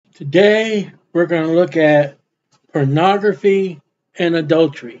Today, we're going to look at pornography and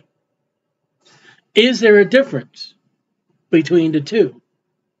adultery. Is there a difference between the two?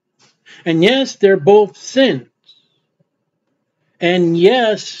 And yes, they're both sins. And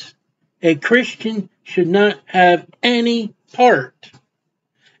yes, a Christian should not have any part.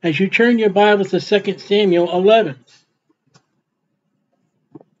 As you turn your Bibles to 2 Samuel 11.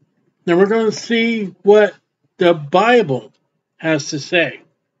 Now we're going to see what the Bible has to say.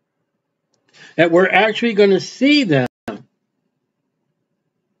 That we're actually going to see them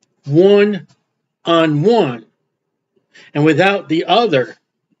one on one. And without the other,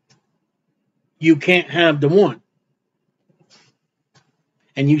 you can't have the one.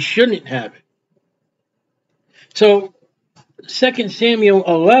 And you shouldn't have it. So, 2 Samuel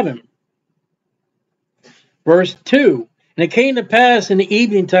 11, verse 2. And it came to pass in the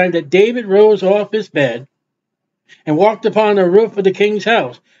evening time that David rose off his bed and walked upon the roof of the king's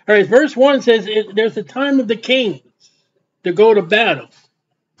house. All right, verse 1 says there's a time of the kings to go to battle.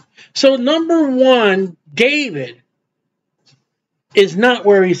 So, number one, David is not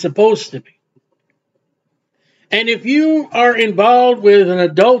where he's supposed to be. And if you are involved with an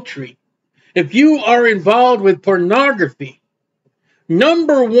adultery, if you are involved with pornography,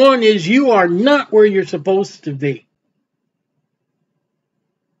 number one is you are not where you're supposed to be.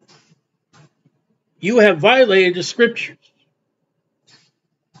 You have violated the scriptures.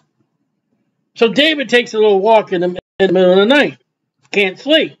 So David takes a little walk in the middle of the night. Can't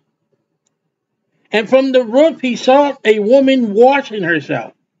sleep. And from the roof he saw a woman washing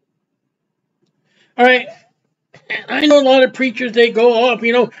herself. All right. I know a lot of preachers, they go off,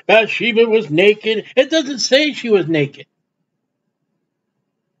 Bathsheba was naked. It doesn't say she was naked.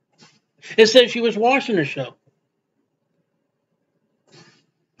 It says she was washing herself.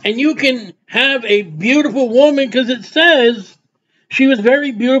 And you can have a beautiful woman because it says she was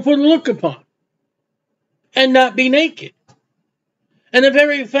very beautiful to look upon and not be naked. And the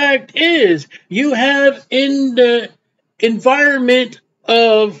very fact is, you have in the environment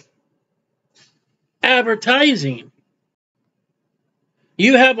of advertising,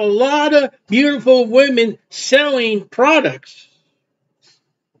 you have a lot of beautiful women selling products,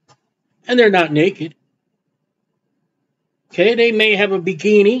 and they're not naked. Okay, they may have a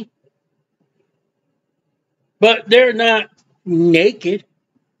bikini, but they're not naked.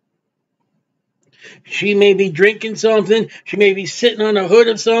 She may be drinking something. She may be sitting on the hood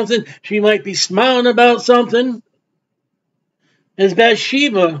of something. She might be smiling about something. As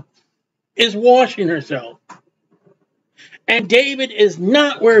Bathsheba is washing herself. And David is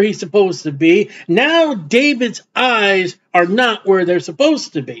not where he's supposed to be. Now David's eyes are not where they're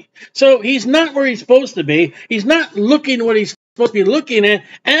supposed to be. So he's not where he's supposed to be. He's not looking what he's supposed to be looking at,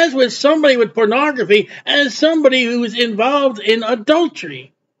 as with somebody with pornography, as somebody who is involved in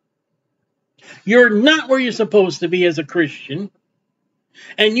adultery. You're not where you're supposed to be as a Christian.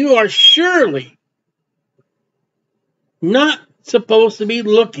 And you are surely not supposed to be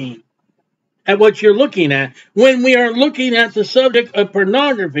looking at what you're looking at when we are looking at the subject of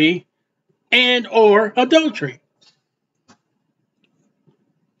pornography and or adultery.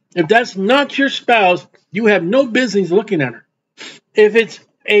 If that's not your spouse, you have no business looking at her. If it's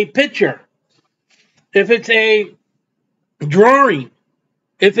a picture, if it's a drawing,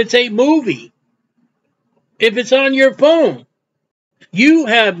 if it's a movie, if it's on your phone, you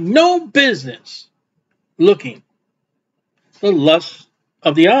have no business looking. The lust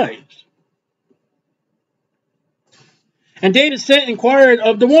of the eyes. And David sent and inquired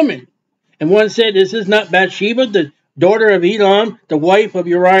of the woman. And one said, "This is not Bathsheba, the daughter of Elam, the wife of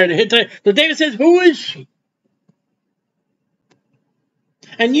Uriah the Hittite." So David says, "Who is she?"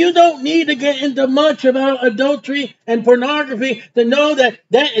 And you don't need to get into much about adultery and pornography to know that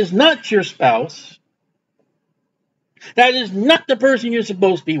that is not your spouse. That is not the person you're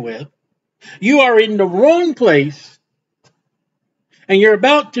supposed to be with. You are in the wrong place. And you're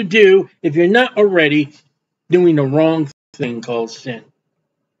about to do, if you're not already, doing the wrong thing called sin.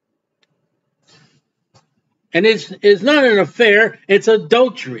 And it's not an affair, it's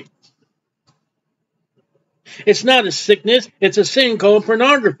adultery. It's not a sickness, it's a sin called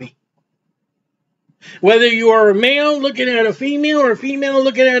pornography. Whether you are a male looking at a female or a female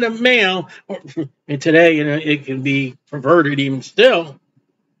looking at a male, and today it can be perverted even still.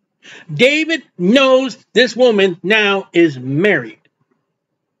 David knows this woman now is married.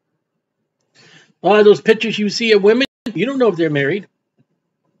 A lot of those pictures you see of women, you don't know if they're married.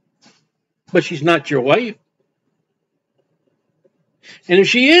 But she's not your wife. And if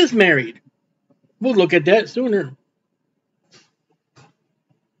she is married, we'll look at that sooner.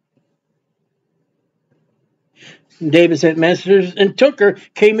 David sent messengers and took her,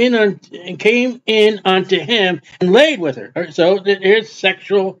 came in unto him and laid with her. So there's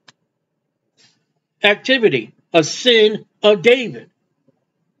sexual activity, a sin of David.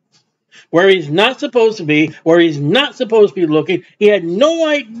 Where he's not supposed to be, where he's not supposed to be looking. He had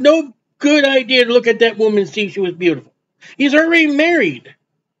no good idea to look at that woman and see she was beautiful. He's already married.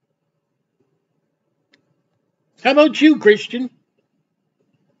 How about you, Christian?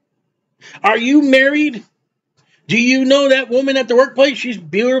 Are you married? Do you know that woman at the workplace? She's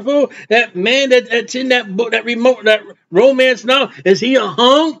beautiful. That man that's in that book, that romance now, is he a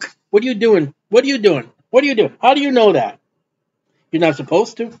hunk? What are you doing? What are you doing? What are you doing? How do you know that? You're not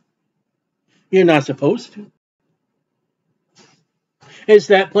supposed to. You're not supposed to. It's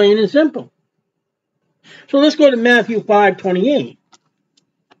that plain and simple. So let's go to Matthew 5:28.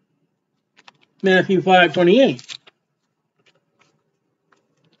 Matthew 5:28.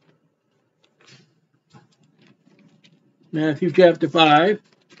 Matthew chapter 5,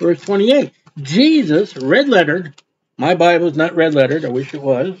 verse 28. Jesus, red-lettered. My Bible's not red-lettered. I wish it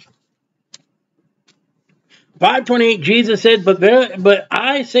was. 5:28, Jesus said, but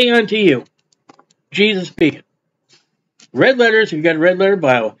I say unto you, Jesus speaking. Red letters, if you got a red letter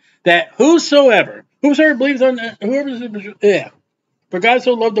Bible, that whosoever believes on that, for God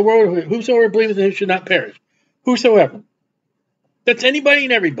so loved the world, whosoever believes in him should not perish. Whosoever. That's anybody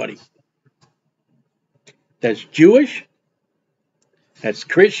and everybody. That's Jewish. That's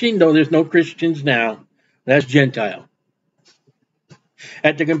Christian, though there's no Christians now. That's Gentile.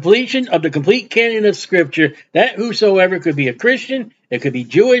 At the completion of the complete canon of Scripture, that whosoever could be a Christian, it could be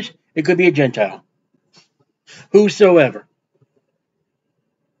Jewish, it could be a Gentile. Whosoever.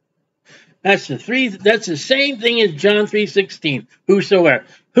 That's the same thing as John 3:16. Whosoever.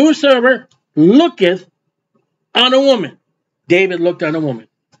 Whosoever looketh on a woman. David looked on a woman.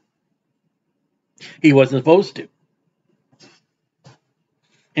 He wasn't supposed to.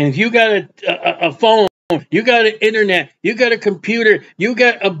 And if you got a phone, you got an internet, you got a computer, you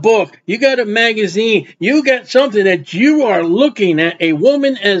got a book, you got a magazine, you got something that you are looking at a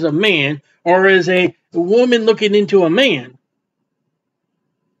woman as a man or as a woman looking into a man,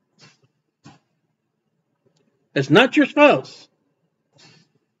 that's not your spouse.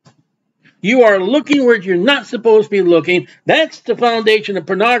 You are looking where you're not supposed to be looking. That's the foundation of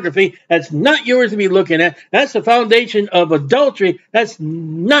pornography. That's not yours to be looking at. That's the foundation of adultery. That's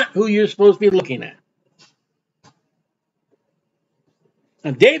not who you're supposed to be looking at.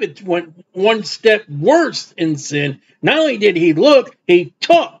 Now, David went one step worse in sin. Not only did he look, he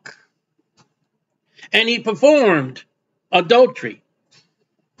took. And he performed adultery.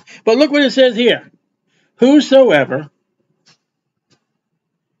 But look what it says here. Whosoever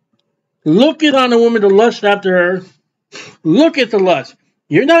looketh on a woman to lust after her, look at the lust.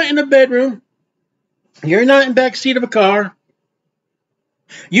 You're not in a bedroom. You're not in the back seat of a car.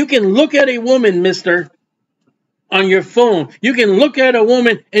 You can look at a woman, mister, on your phone. You can look at a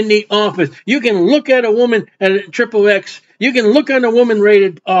woman in the office. You can look at a woman at a XXX. You can look at a woman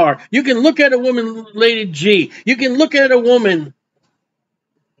rated R. You can look at a woman rated G. You can look at a woman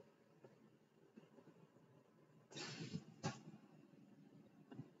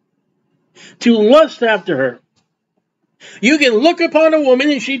to lust after her. You can look upon a woman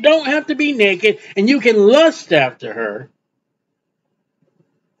and she don't have to be naked, and you can lust after her.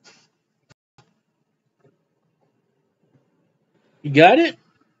 You got it?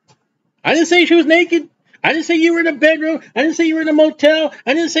 I didn't say she was naked. I didn't say you were in a bedroom. I didn't say you were in a motel.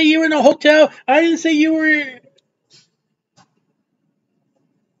 I didn't say you were in a hotel. I didn't say you were...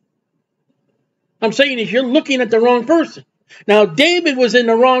 I'm saying is you're looking at the wrong person. Now, David was in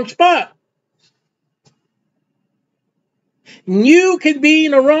the wrong spot. You can be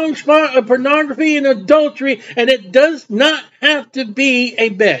in the wrong spot of pornography and adultery, and it does not have to be a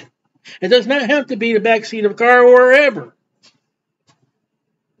bed. It does not have to be the backseat of a car or wherever.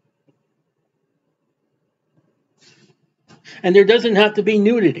 And there doesn't have to be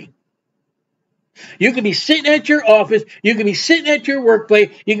nudity. You could be sitting at your office. You could be sitting at your workplace.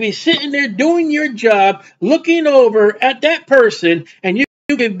 You could be sitting there doing your job, looking over at that person, and you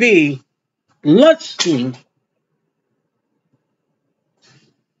could be lusting.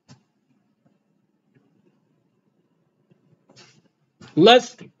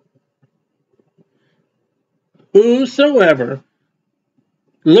 Lusting. Whosoever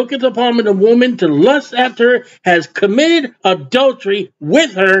looketh upon a woman to lust after her has committed adultery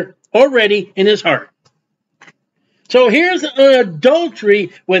with her already in his heart. So here's an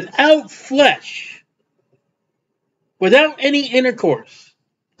adultery without flesh, without any intercourse,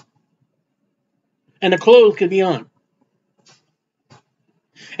 and the clothes could be on.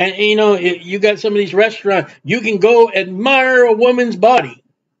 And you know, you got some of these restaurants, you can go admire a woman's body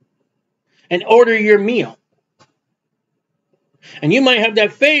and order your meal. And you might have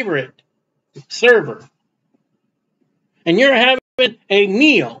that favorite server. And you're having a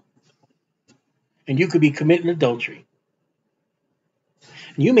meal. And you could be committing adultery.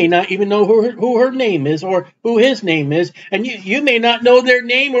 You may not even know who her name is or who his name is. And you may not know their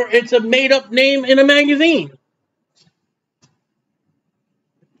name, or it's a made-up name in a magazine.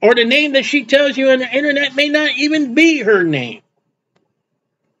 Or the name that she tells you on the internet may not even be her name.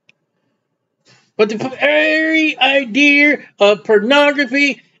 But the very idea of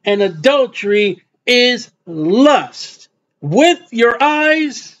pornography and adultery is lust. With your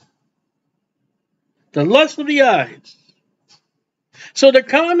eyes, the lust of the eyes. So the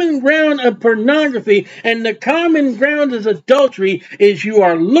common ground of pornography and the common ground of adultery is you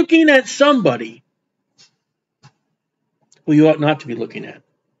are looking at somebody who you ought not to be looking at.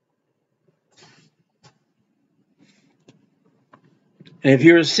 And if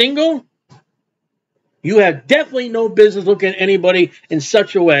you're single, you have definitely no business looking at anybody in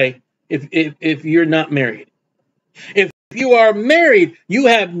such a way if you're not married. If you are married, you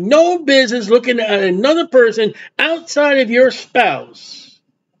have no business looking at another person outside of your spouse.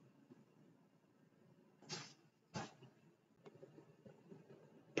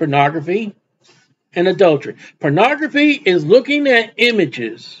 Pornography and adultery. Pornography is looking at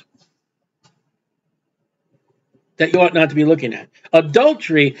images that you ought not to be looking at.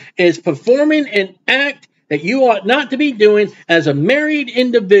 Adultery is performing an act that you ought not to be doing as a married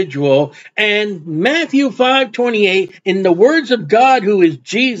individual. And Matthew 5:28, in the words of God, who is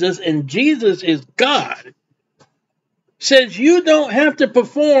Jesus, and Jesus is God, says you don't have to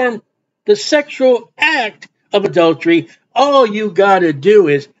perform the sexual act of adultery. All you got to do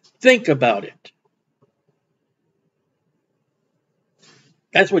is think about it.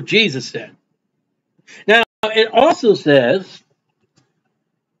 That's what Jesus said. Now, it also says,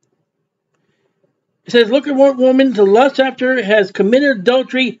 look at what woman to lust after has committed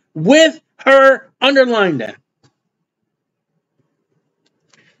adultery with her. Underline that.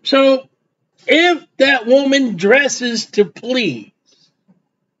 So, if that woman dresses to please,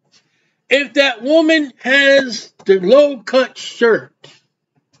 if that woman has the low-cut shirt,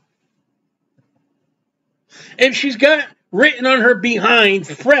 if she's got written on her behind,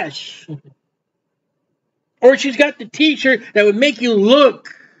 fresh, or she's got the t-shirt that would make you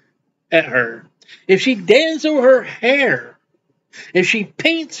look at her, if she dazzles her hair, if she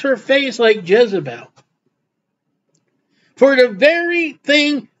paints her face like Jezebel, for the very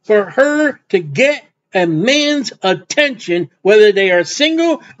thing for her to get a man's attention, whether they are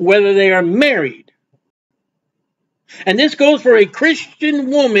single, whether they are married. And this goes for a Christian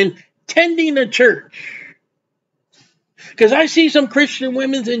woman tending a church. Because I see some Christian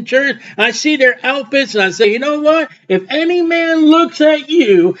women in church, I see their outfits, and I say, you know what? If any man looks at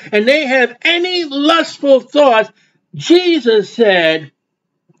you and they have any lustful thoughts, Jesus said,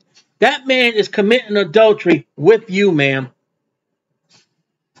 that man is committing adultery with you, ma'am.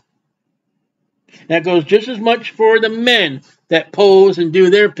 That goes just as much for the men that pose and do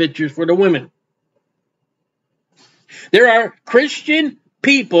their pictures for the women. There are Christian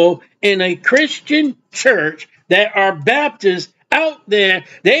people in a Christian church that are Baptists out there.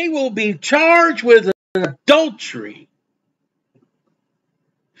 They will be charged with adultery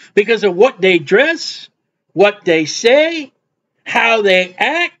because of what they dress, what they say, how they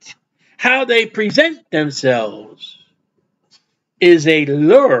act, how they present themselves is a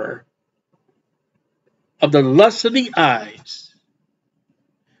lure of the lust of the eyes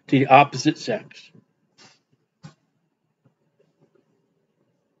to the opposite sex.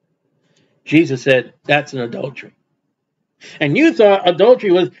 Jesus said that's an adultery. And you thought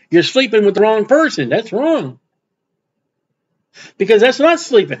adultery was you're sleeping with the wrong person. That's wrong. Because that's not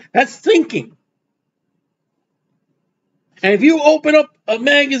sleeping. That's thinking. And if you open up a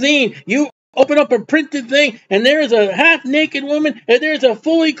magazine, you open up a printed thing, and there's a half-naked woman, and there's a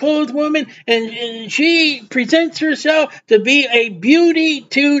fully clothed woman, and she presents herself to be a beauty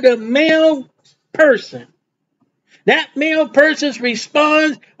to the male person. That male person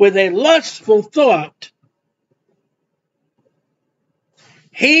responds with a lustful thought.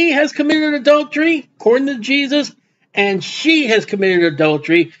 He has committed adultery, according to Jesus, and she has committed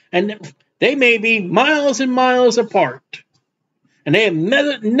adultery, and they may be miles and miles apart. And they have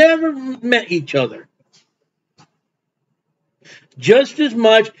never met each other. Just as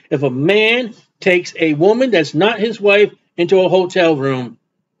much if a man takes a woman that's not his wife into a hotel room.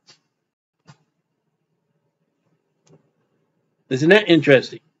 Isn't that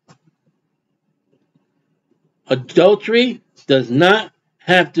interesting? Adultery does not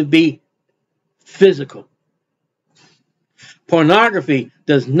have to be physical. Pornography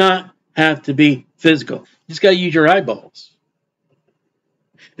does not have to be physical. You just got to use your eyeballs.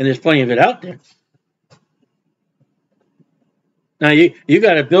 And there's plenty of it out there. Now, you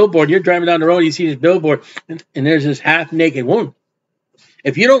got a billboard. You're driving down the road. You see this billboard. And there's this half-naked woman.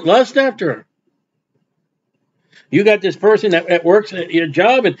 If you don't lust after her, you got this person that works at your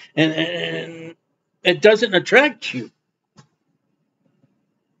job and it doesn't attract you.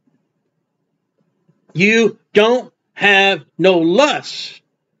 You don't have no lust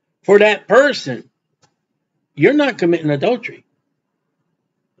for that person. You're not committing adultery.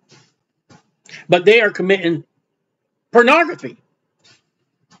 But they are committing pornography.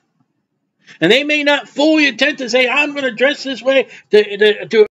 And they may not fully intend to say, I'm going to dress this way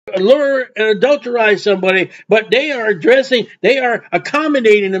to allure and adulterize somebody, but they are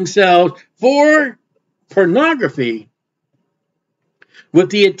accommodating themselves for pornography with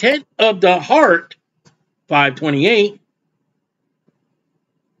the intent of the heart, 528,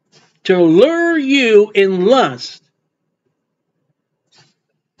 to lure you in lust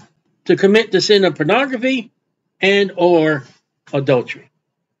to commit the sin of pornography and or adultery.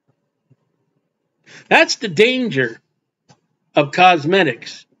 That's the danger of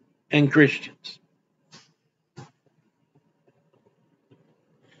cosmetics and Christians.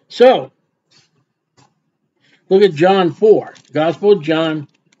 So, look at John 4, Gospel of John,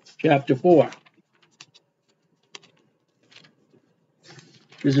 chapter 4.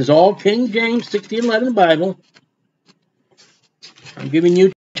 This is all King James 1611 Bible. I'm giving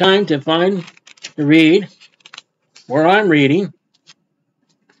you time to read where I'm reading.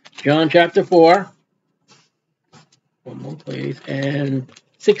 John chapter 4. One more, please. And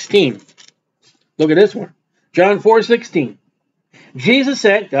 16. Look at this one. John 4:16. Jesus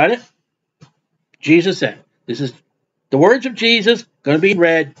said, got it? Jesus said, this is the words of Jesus, going to be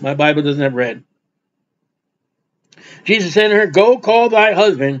read. My Bible doesn't have read. Jesus said to her, go call thy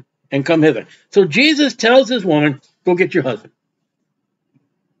husband and come hither. So Jesus tells this woman, go get your husband.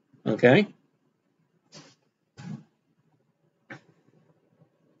 Okay?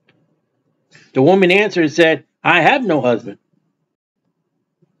 The woman answered and said, I have no husband.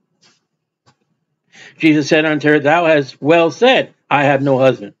 Jesus said unto her, thou hast well said, I have no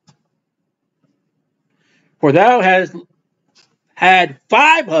husband. For thou hast had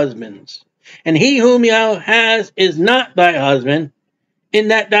 5 husbands, and he whom thou hast is not thy husband, in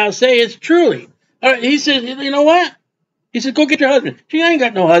that thou sayest truly. All right, he says, you know what? He says, go get your husband. She ain't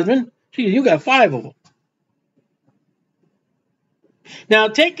got no husband. She says, you got 5 of them. Now,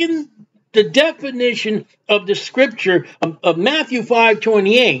 taking the definition of the scripture of Matthew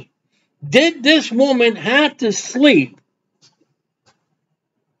 5:28, did this woman have to sleep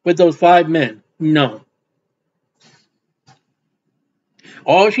with those 5 men? No.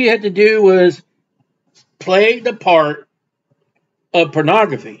 All she had to do was play the part of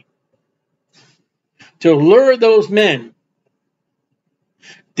pornography to lure those men.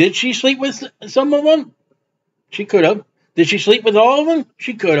 Did she sleep with some of them? She could have. Did she sleep with all of them?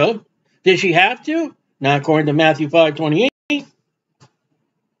 She could have. Did she have to? Not according to Matthew 5:28. You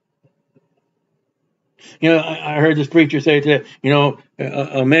know, I heard this preacher say today, you know,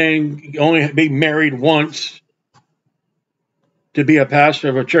 a man only be married once to be a pastor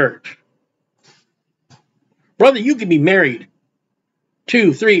of a church. Brother, you can be married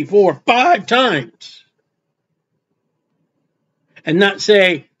 2, 3, 4, 5 times and not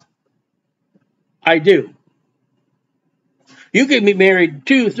say, I do. You can be married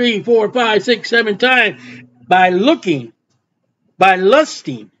 2, 3, 4, 5, 6, 7 times by looking, by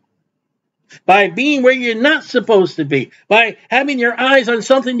lusting, by being where you're not supposed to be, by having your eyes on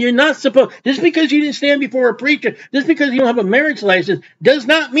something you're not supposed. Just because you didn't stand before a preacher, just because you don't have a marriage license, does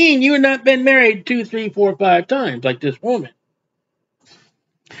not mean you have not been married 2, 3, 4, 5 times like this woman.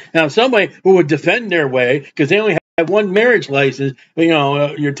 Now, somebody who would defend their way because they only have 1 marriage license, you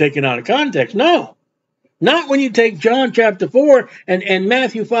know, you're taken out of context. No. Not when you take John chapter 4 and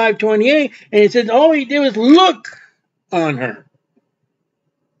Matthew 5:28, and it says all he did was look on her.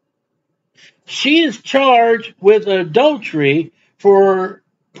 She is charged with adultery for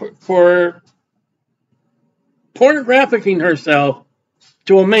pornographing herself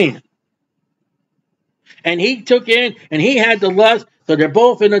to a man. And he took in, and he had the lust, so they're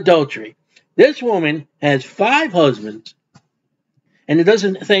both in adultery. This woman has 5 husbands. And it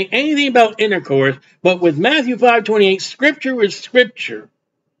doesn't say anything about intercourse, but with Matthew 5:28, scripture is scripture.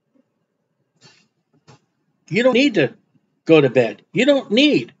 You don't need to go to bed. You don't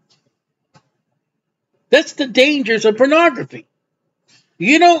need. That's the dangers of pornography.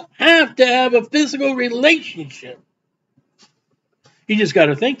 You don't have to have a physical relationship. You just got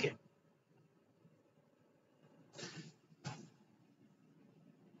to think it.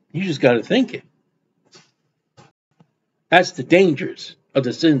 You just got to think it. That's the dangers of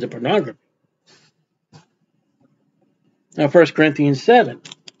the sins of pornography. Now, 1 Corinthians 7.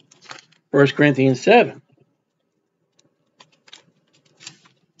 1 Corinthians 7.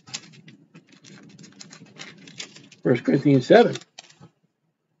 1 Corinthians 7.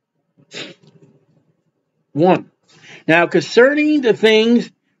 1. Now, concerning the things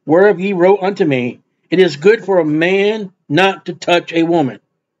whereof ye wrote unto me, it is good for a man not to touch a woman.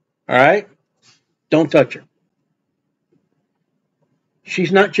 All right? Don't touch her.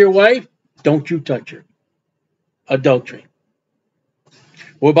 She's not your wife. Don't you touch her. Adultery.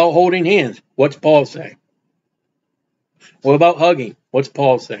 What about holding hands? What's Paul say? What about hugging? What's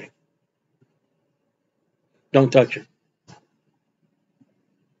Paul say? Don't touch her.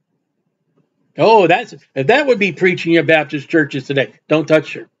 Oh, that would be preaching your Baptist churches today. Don't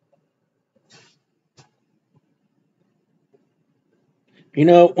touch her. You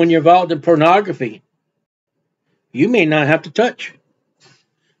know, when you're involved in pornography, you may not have to touch.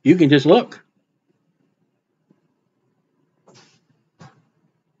 You can just look.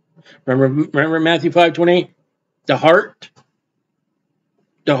 Remember Matthew 5:28? The heart.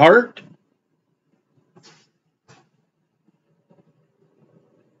 The heart.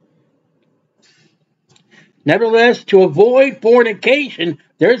 Nevertheless, to avoid fornication,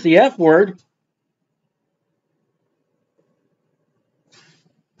 there's the F word.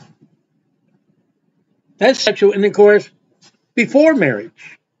 That's sexual intercourse before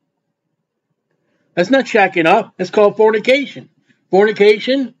marriage. That's not shacking up. That's called fornication.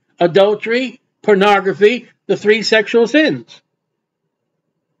 Fornication, adultery, pornography, the 3 sexual sins.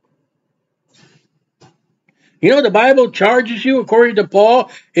 You know, the Bible charges you, according to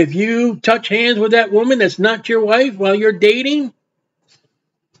Paul, if you touch hands with that woman that's not your wife while you're dating,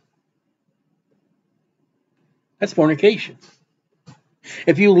 that's fornication.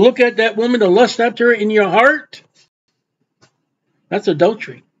 If you look at that woman to lust after her in your heart, that's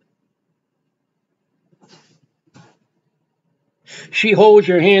adultery. She holds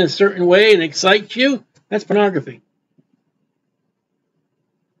your hand a certain way and excites you, that's pornography.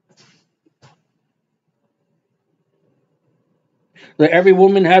 Let every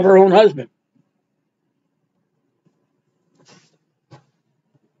woman have her own husband.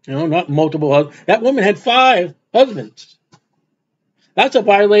 You know, not multiple husbands. That woman had 5 husbands. That's a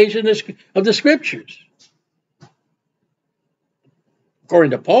violation of the scriptures.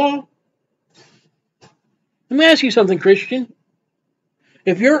 According to Paul. Let me ask you something, Christian.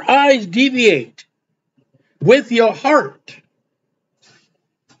 If your eyes deviate with your heart,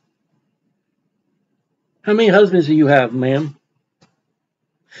 how many husbands do you have, ma'am?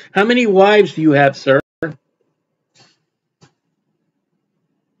 How many wives do you have, sir?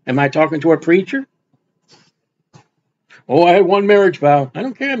 Am I talking to a preacher? Oh, I had 1 marriage vow. I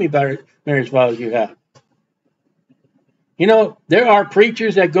don't care how many marriage vows you have. You know, there are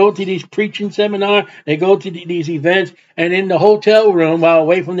preachers that go to these preaching seminars, they go to these events, and in the hotel room while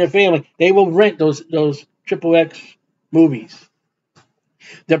away from their family, they will rent those XXX movies.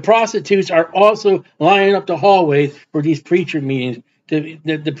 The prostitutes are also lining up the hallways for these preacher meetings.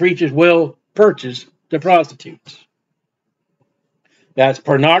 The preachers will purchase the prostitutes. That's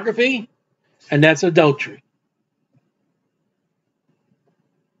pornography, and that's adultery.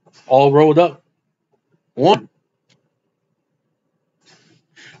 All rolled up. 1.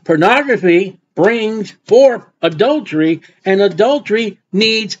 Pornography brings forth adultery, and adultery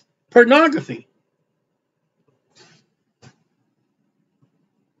needs pornography.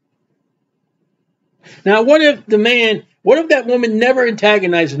 Now, what if that woman never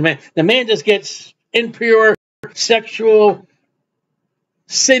antagonizes the man? The man just gets impure sexual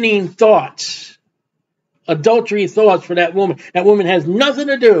sinning thoughts, adultery thoughts for that woman. That woman has nothing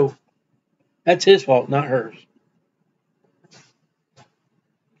to do. That's his fault, not hers.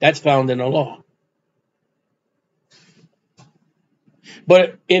 That's found in the law.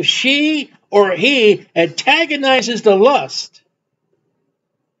 But if she or he antagonizes the lust,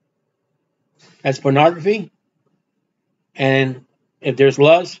 that's pornography. And if there's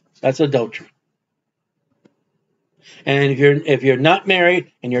lust, that's adultery. And if you're not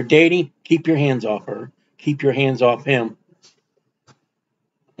married and you're dating, keep your hands off her. Keep your hands off him.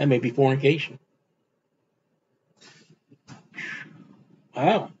 That may be fornication.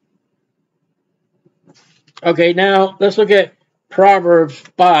 Wow. Okay, now let's look at Proverbs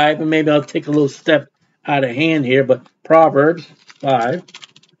 5, and maybe I'll take a little step out of hand here, but Proverbs 5.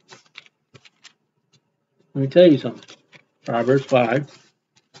 Let me tell you something. Proverbs 5,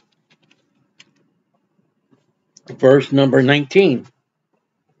 verse number 19.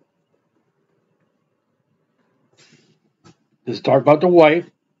 This is talk about the wife.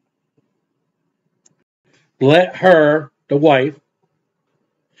 Let her, the wife,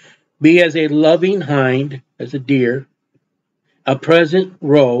 be as a loving hind, as a deer, a present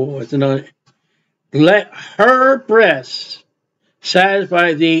roe, as an. Let her breasts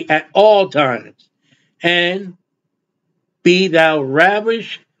satisfy thee at all times, and be thou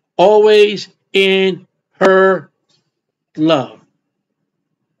ravished always in her love.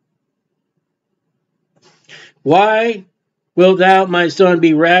 Why wilt thou, my son,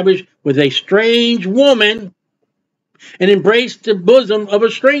 be ravished with a strange woman and embrace the bosom of a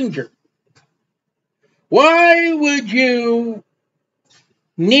stranger? Why would you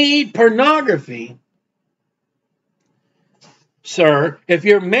need pornography, sir, if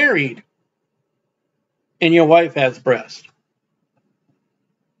you're married and your wife has breasts?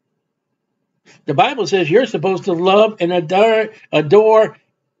 The Bible says you're supposed to love and adore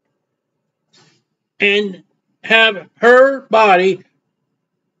and have her body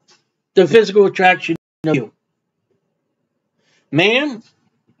the physical attraction of you. Man,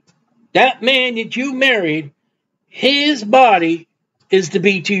 that man that you married, his body is to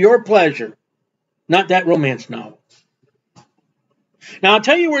be to your pleasure, not that romance novel. Now, I'll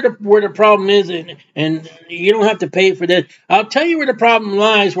tell you where the problem is, and you don't have to pay for this. I'll tell you where the problem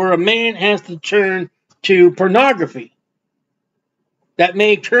lies, where a man has to turn to pornography that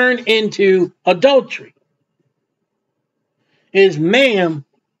may turn into adultery. Is, ma'am,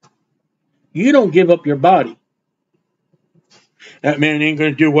 you don't give up your body. That man ain't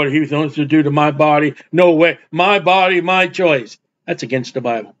going to do what he wants to do to my body. No way. My body, my choice. That's against the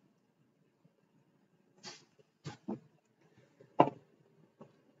Bible.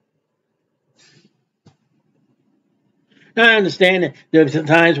 Now, I understand that there's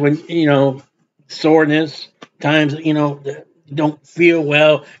times when, soreness, times, you don't feel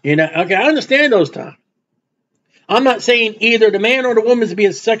well. Okay, I understand those times. I'm not saying either the man or the woman is to be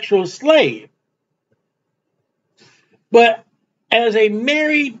a sexual slave. But as a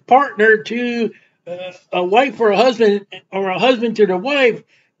married partner to a wife or a husband to the wife,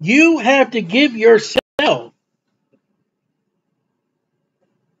 you have to give yourself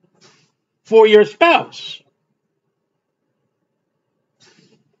for your spouse.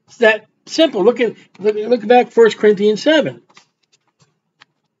 It's that simple. Look back 1 Corinthians 7.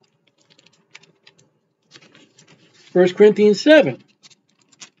 1 Corinthians 7.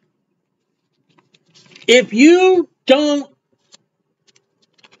 If you don't,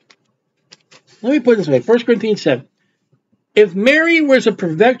 let me put it this way, 1 Corinthians 7. If Mary was a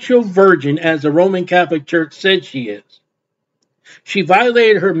perpetual virgin, as the Roman Catholic Church said she is, she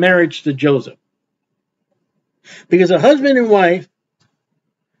violated her marriage to Joseph. Because a husband and wife,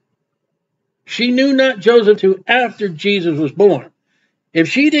 she knew not Joseph till after Jesus was born. If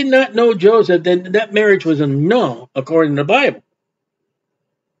she did not know Joseph, then that marriage was a no, according to the Bible.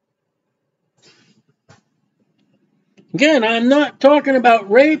 Again, I'm not talking about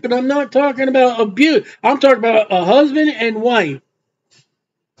rape, and I'm not talking about abuse. I'm talking about a husband and wife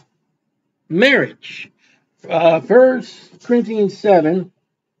marriage. 1 Corinthians 7.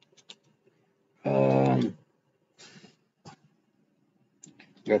 Gotta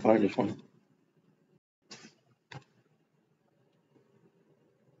find this one.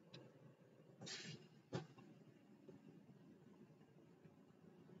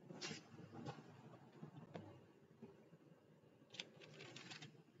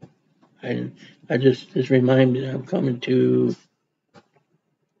 And I just remind me that I'm coming to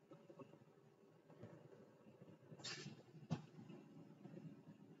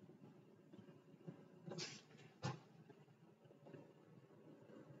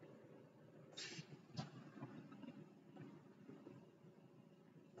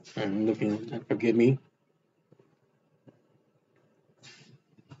I'm looking, forgive me.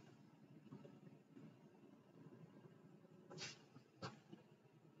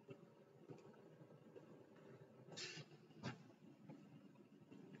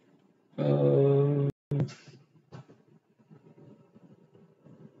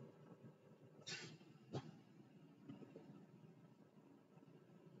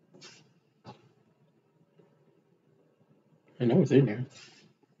 I know it's in there.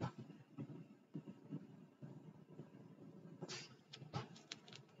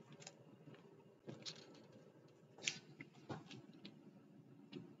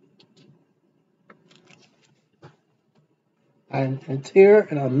 It's here,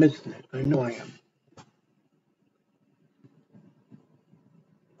 and I'm missing it. I know I am.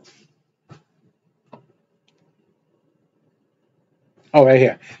 Oh, right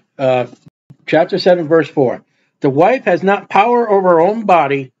here. Chapter 7, verse 4. The wife has not power over her own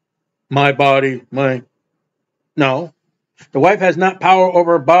body. My body, my... No. The wife has not power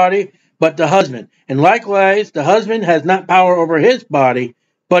over her body, but the husband. And likewise, the husband has not power over his body,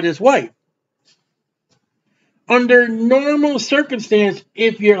 but his wife. Under normal circumstance,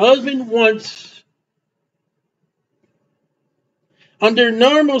 if your husband wants, under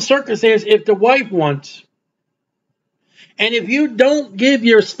normal circumstance, if the wife wants, and if you don't give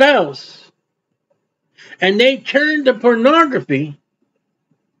your spouse, and they turn to pornography,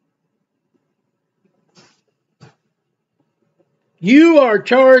 you are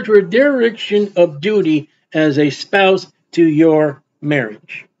charged with dereliction of duty as a spouse to your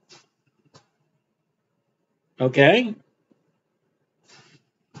marriage. Okay?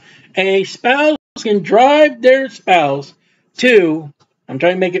 A spouse can drive their spouse to, I'm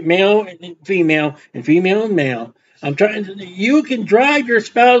trying to make it male and female and male. You can drive your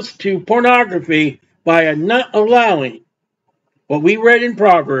spouse to pornography by not allowing what we read in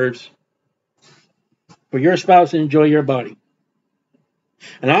Proverbs for your spouse to enjoy your body.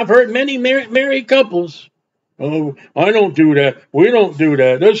 And I've heard many married couples, oh, I don't do that. We don't do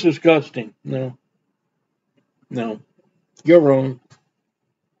that. That's disgusting. No. You're wrong.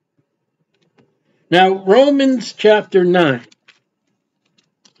 Now, Romans chapter 9.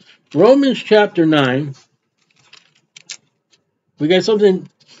 Romans chapter 9. We got something.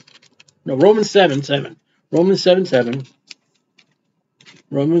 No, Romans 7:7. Romans 7:7.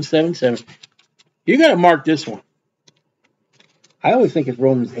 Romans 7:7. You got to mark this one. I always think it's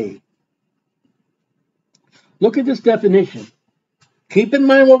Romans 8. Look at this definition. Keep in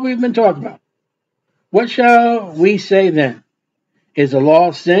mind what we've been talking about. What shall we say then? Is the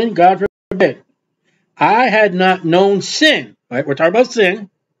law sin? God forbid. I had not known sin. Right? We're talking about sin.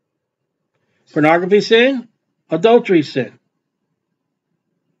 Pornography sin. Adultery sin.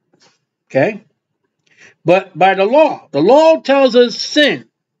 Okay? But by the law tells us sin.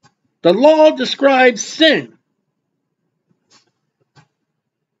 The law describes sin.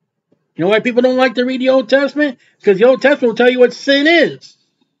 You know why people don't like to read the Old Testament? Because the Old Testament will tell you what sin is.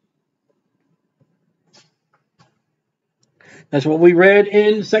 That's what we read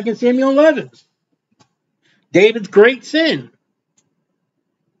in 2 Samuel 11. David's great sin,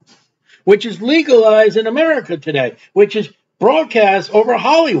 which is legalized in America today, which is broadcast over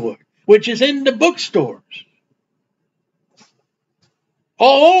Hollywood, which is in the bookstores,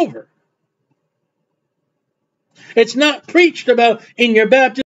 all over. It's not preached about in your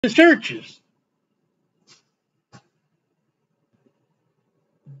Baptist churches.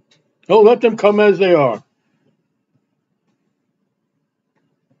 Oh, let them come as they are.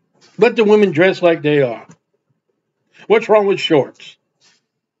 Let the women dress like they are. What's wrong with shorts?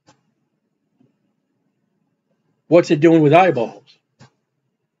 What's it doing with eyeballs?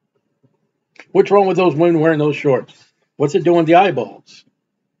 What's wrong with those women wearing those shorts? What's it doing with the eyeballs?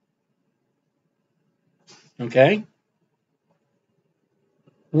 Okay?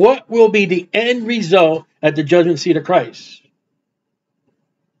 What will be the end result at the judgment seat of Christ?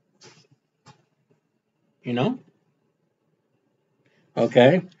 You know?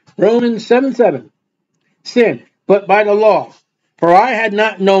 Okay? Romans 7:7. Sin, but by the law. For I had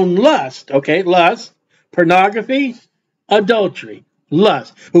not known lust. Okay, lust. Pornography. Adultery.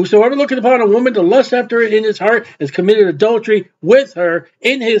 Lust. Whosoever looketh upon a woman to lust after her in his heart has committed adultery with her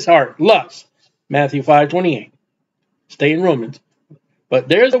in his heart. Lust. Matthew 5:28. Stay in Romans. But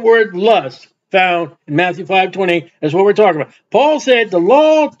there's the word lust found in Matthew 5:28. That's what we're talking about. Paul said, the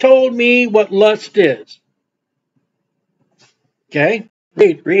law told me what lust is. Okay?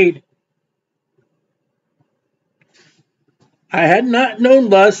 Read. I had not known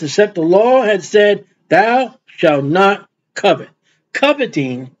lust, except the law had said, thou shalt not covet.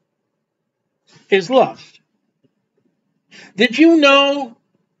 Coveting is lust. Did you know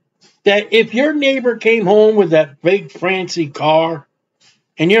that if your neighbor came home with that big fancy car,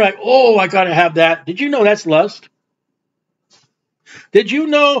 and you're like, oh, I got to have that. Did you know that's lust? Did you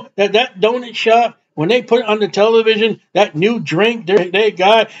know that donut shop, when they put on the television, that new drink they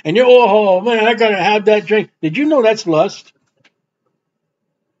got, and you're, oh, man, I got to have that drink. Did you know that's lust?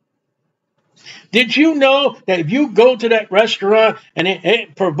 Did you know that if you go to that restaurant and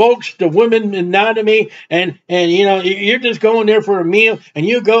it provokes the women anatomy and you know, you're just going there for a meal and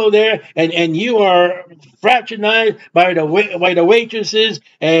you go there and you are fraternized by the waitresses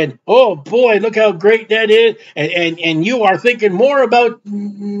and, oh boy, look how great that is. And you are thinking more about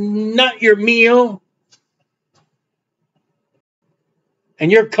not your meal and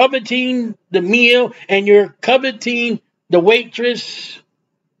you're coveting the meal and you're coveting the waitress.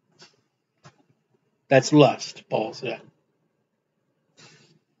 That's lust, Paul said.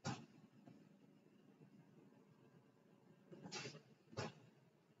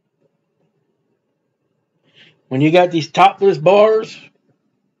 When you got these topless bars,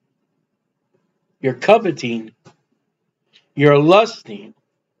 you're coveting, you're lusting.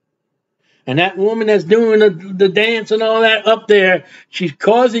 And that woman that's doing the dance and all that up there, she's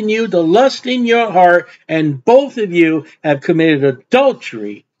causing you to lust in your heart, and both of you have committed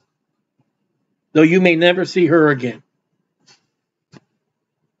adultery, though you may never see her again.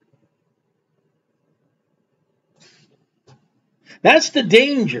 That's the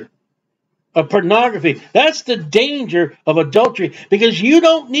danger of pornography. That's the danger of adultery, because you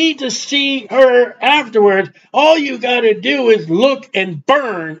don't need to see her afterwards. All you got to do is look and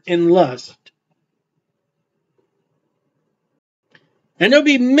burn in lust. And there'll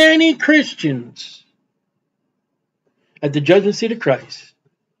be many Christians at the judgment seat of Christ.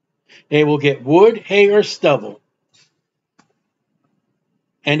 They will get wood, hay, or stubble.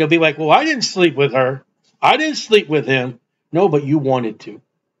 And they'll be like, well, I didn't sleep with her. I didn't sleep with him. No, but you wanted to.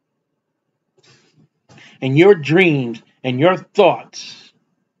 And your dreams and your thoughts.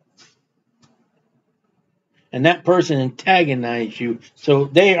 And that person antagonized you, so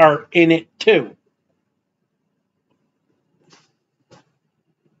they are in it too.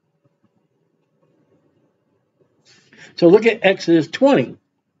 So look at Exodus 20.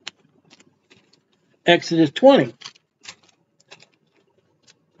 Exodus 20.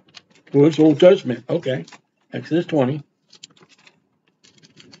 Well, it's Old Testament. Okay. Exodus 20.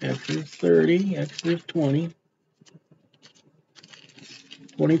 Exodus 30. Exodus 20.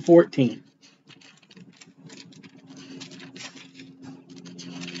 2014.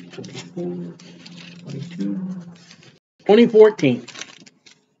 24, 22. 2014.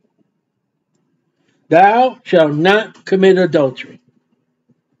 Thou shalt not commit adultery.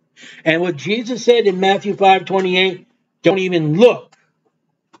 And what Jesus said in Matthew 5:28, don't even look.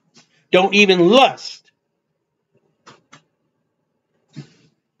 Don't even lust.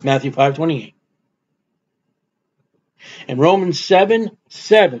 Matthew 5:28. And Romans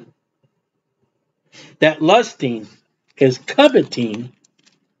 7:7. That lusting is coveting.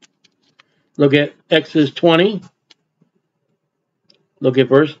 Look at Exodus 20. Look at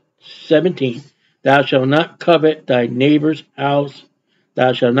verse 17. Thou shalt not covet thy neighbor's house.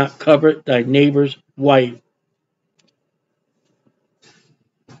 Thou shalt not covet thy neighbor's wife.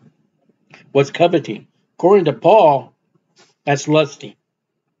 What's coveting? According to Paul, that's lusting.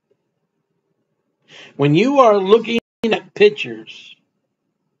 When you are looking at pictures,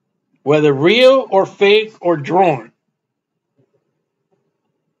 whether real or fake or drawn,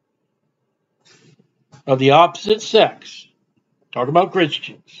 of the opposite sex, talk about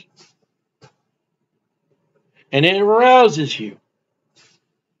Christians, and it arouses you,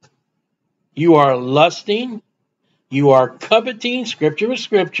 you are lusting, you are coveting, scripture with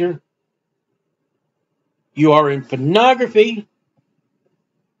scripture, you are in pornography,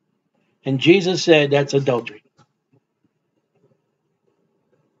 and Jesus said that's adultery.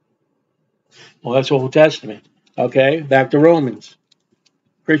 Well, that's Old Testament. Okay, back to Romans.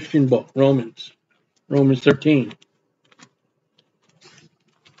 Christian book, Romans. Romans 13.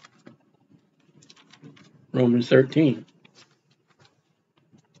 Romans 13.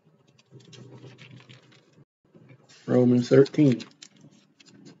 Romans 13.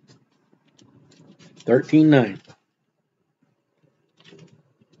 13:9.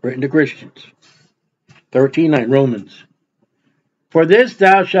 Written to Christians. 13:9. Romans. For this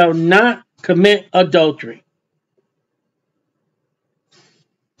thou shalt not commit adultery.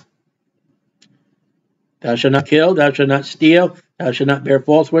 Thou shalt not kill, thou shalt not steal, thou shalt not bear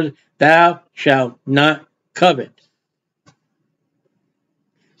false witness, thou shalt not covet.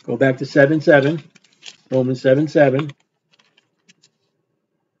 Go back to 7:7. Romans 7:7.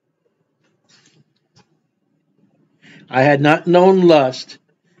 I had not known lust,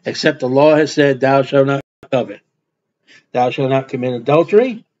 except the law has said, thou shalt not covet. Thou shalt not commit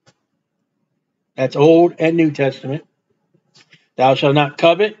adultery. That's Old and New Testament. Thou shalt not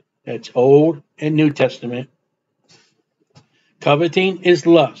covet. That's Old and New Testament. Coveting is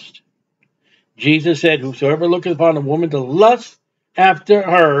lust. Jesus said, whosoever looketh upon a woman to lust after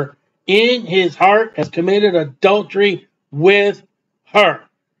her, in his heart has committed adultery with her.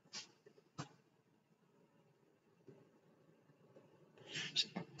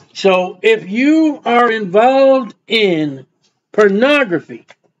 So if you are involved in pornography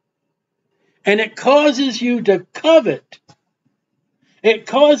and it causes you to covet, it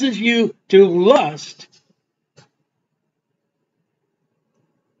causes you to lust,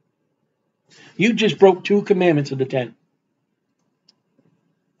 you just broke 2 commandments of the 10.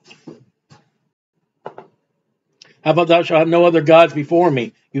 How about thou shalt have no other gods before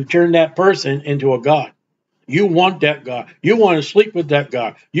me? You turn that person into a god. You want that God. You want to sleep with that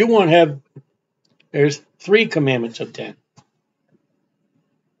God. You want to have... There's 3 commandments of 10.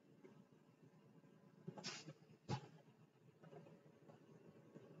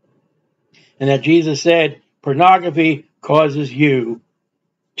 And that Jesus said pornography causes you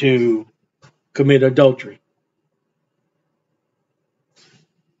to commit adultery.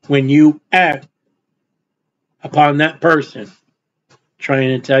 When you act upon that person trying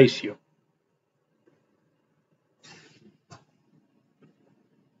to entice you.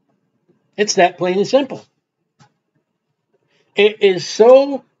 It's that plain and simple. It is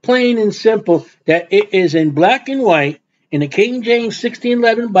so plain and simple that it is in black and white in the King James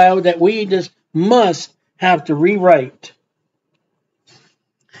 1611 Bible that we just must have to rewrite.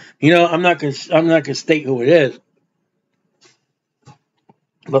 You know, I'm not gonna state who it is,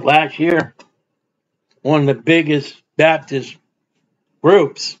 but last year, one of the biggest Baptist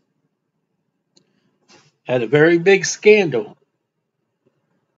groups had a very big scandal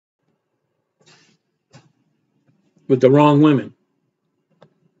with the wrong women.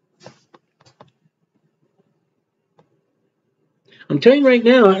 I'm telling you right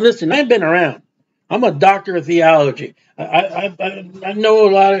now, listen, I've been around. I'm a doctor of theology. I know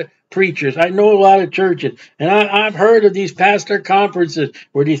a lot of preachers. I know a lot of churches. And I've heard of these pastor conferences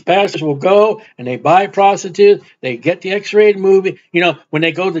where these pastors will go and they buy prostitutes. They get the X-rated movie. You know, when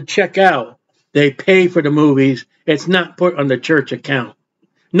they go to check out, they pay for the movies. It's not put on the church account.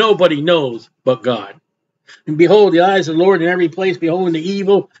 Nobody knows but God. And behold, the eyes of the Lord in every place, beholding the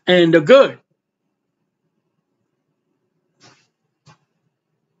evil and the good.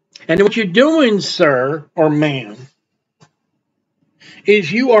 And what you're doing, sir or ma'am,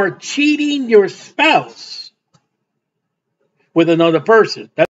 is you are cheating your spouse with another person.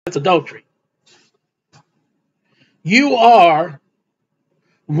 That's adultery. You are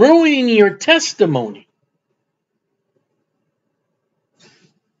ruining your testimony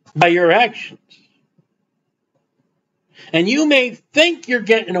by your actions. And you may think you're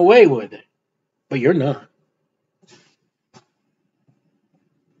getting away with it, but you're not.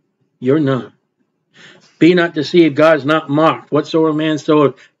 You're not. Be not deceived, God is not mocked. Whatsoever man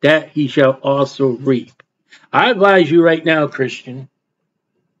soweth, that he shall also reap. I advise you right now, Christian.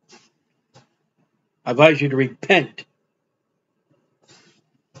 I advise you to repent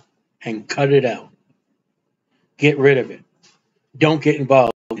and cut it out. Get rid of it. Don't get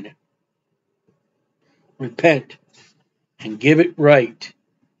involved in it. Repent and give it right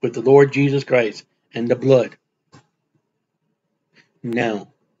with the Lord Jesus Christ and the blood. Now.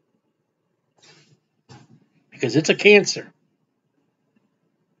 Because it's a cancer.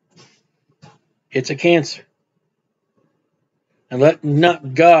 It's a cancer. And let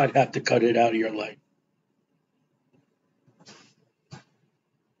not God have to cut it out of your life.